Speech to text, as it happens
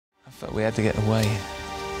But we had to get away.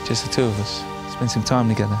 Just the two of us. Spend some time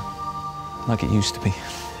together. Like it used to be.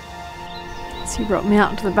 So you brought me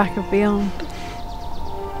out to the back of beyond.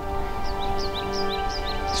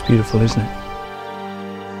 It's beautiful, isn't it?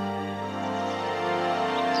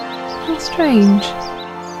 How strange.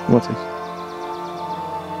 What is?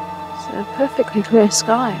 It's a perfectly clear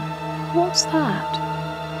sky. What's that?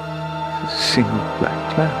 A single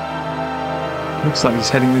black cloud. Looks like it's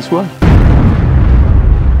heading this way.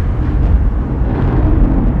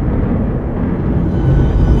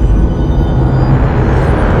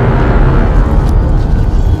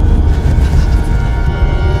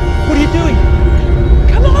 What are you doing?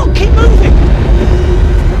 Come on, keep moving!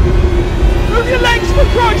 Move your legs, for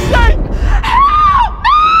Christ's sake! Help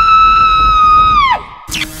me!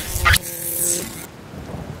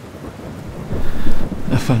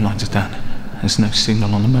 The phone lines are down. There's no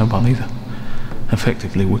signal on the mobile either.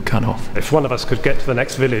 Effectively, we're cut off. If one of us could get to the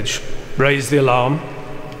next village, raise the alarm.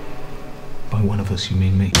 By one of us, you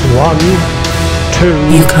mean me? 1, 2...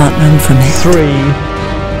 You can't run from it. 3,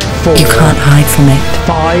 4... You can't hide from it.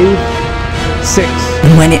 5, 6...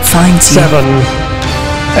 And when it finds you... 7,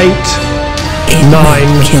 8... It 9...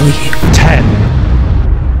 will kill you. 10...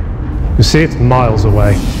 You see, it's miles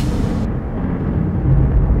away.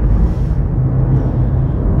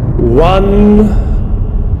 1...